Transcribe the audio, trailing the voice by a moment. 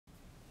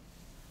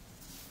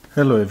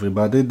Hello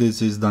everybody,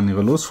 this is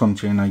Daniel from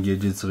China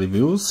Gadgets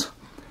Reviews.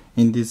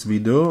 In this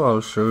video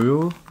I'll show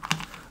you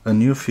a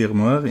new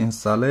firmware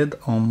installed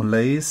on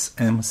Mlais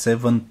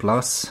M7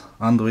 Plus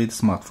Android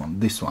smartphone,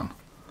 this one.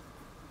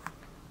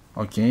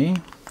 Okay,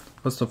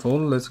 first of all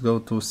let's go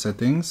to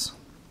settings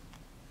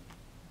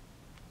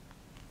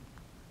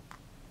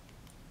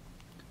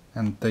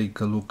and take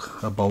a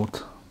look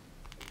about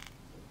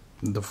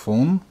the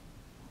phone.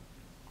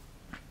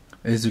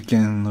 As you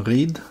can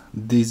read,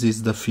 this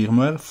is the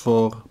firmware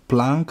for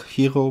Plunk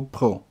Hero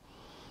Pro.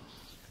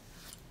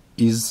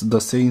 Is the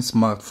same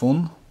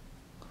smartphone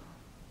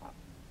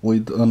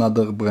with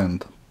another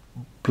brand,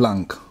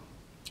 Plunk.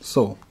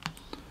 So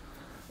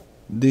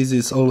this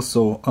is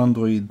also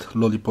Android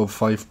Lollipop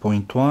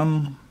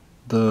 5.1.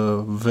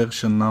 The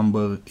version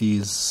number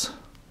is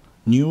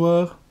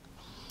newer.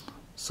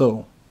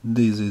 So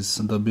this is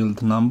the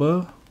build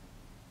number.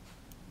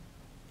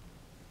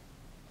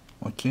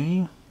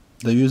 Okay.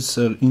 The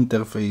user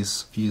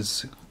interface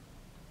is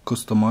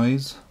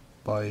customized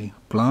by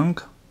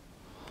Plunk.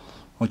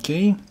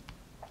 Okay,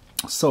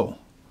 so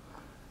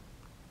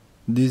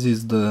this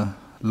is the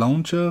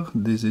launcher,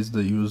 this is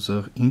the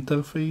user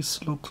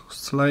interface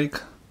looks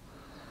like,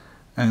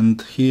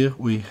 and here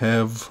we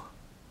have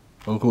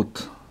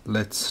root.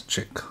 Let's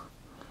check.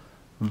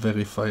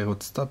 Verify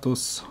root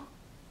status.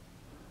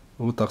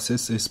 Root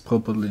access is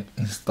properly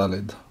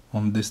installed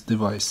on this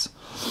device.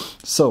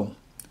 So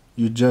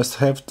you just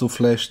have to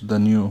flash the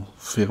new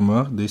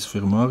firmware, this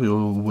firmware.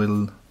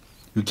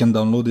 You can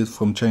download it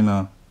from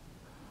China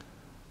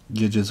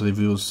Gadgets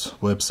Reviews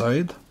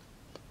website,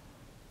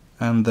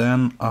 and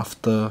then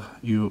after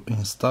you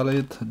install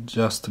it,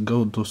 just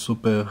go to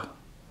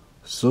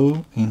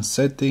SU in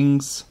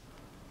settings,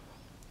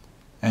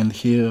 and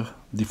here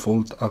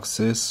default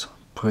access,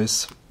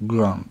 press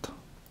grant,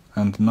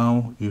 and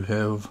now you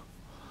have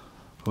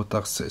root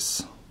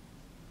access.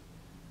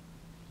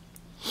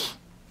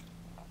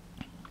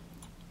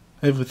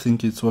 Everything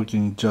is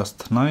working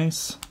just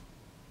nice.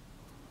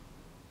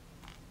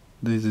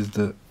 This is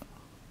the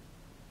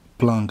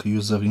Plunk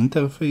user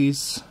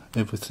interface.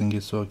 Everything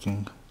is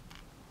working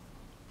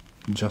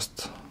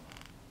just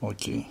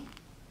okay.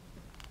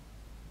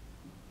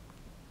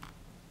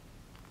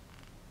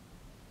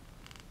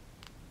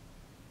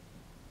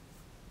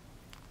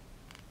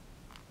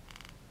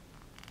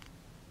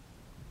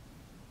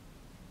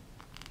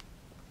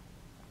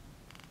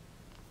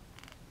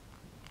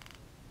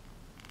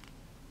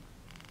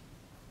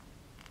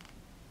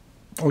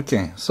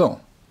 Okay,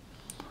 so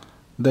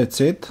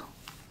that's it.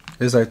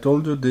 As I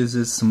told you, this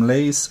is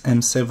Mlais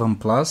M7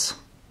 Plus,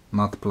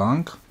 not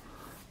Plunk,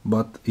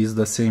 but is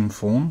the same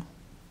phone,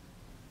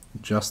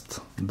 just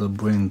the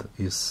brand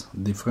is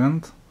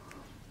different.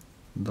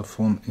 The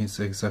phone is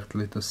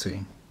exactly the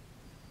same.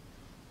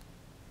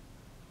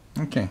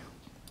 Okay,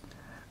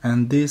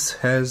 and this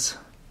has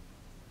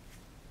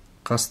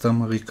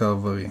custom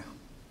recovery,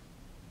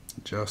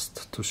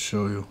 just to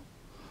show you.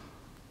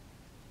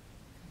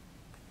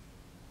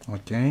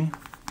 Okay,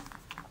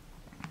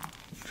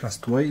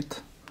 just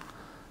wait.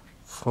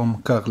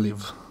 From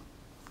CarLive,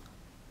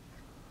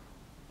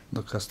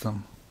 the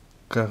custom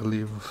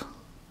CarLive.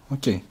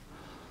 Okay,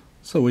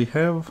 so we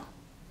have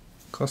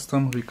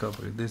custom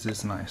recovery. This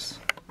is nice.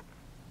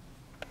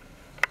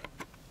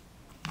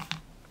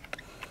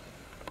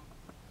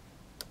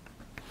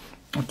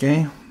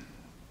 Okay,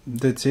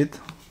 that's it.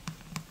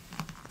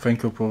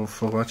 Thank you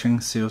for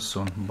watching. See you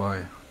soon.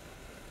 Bye.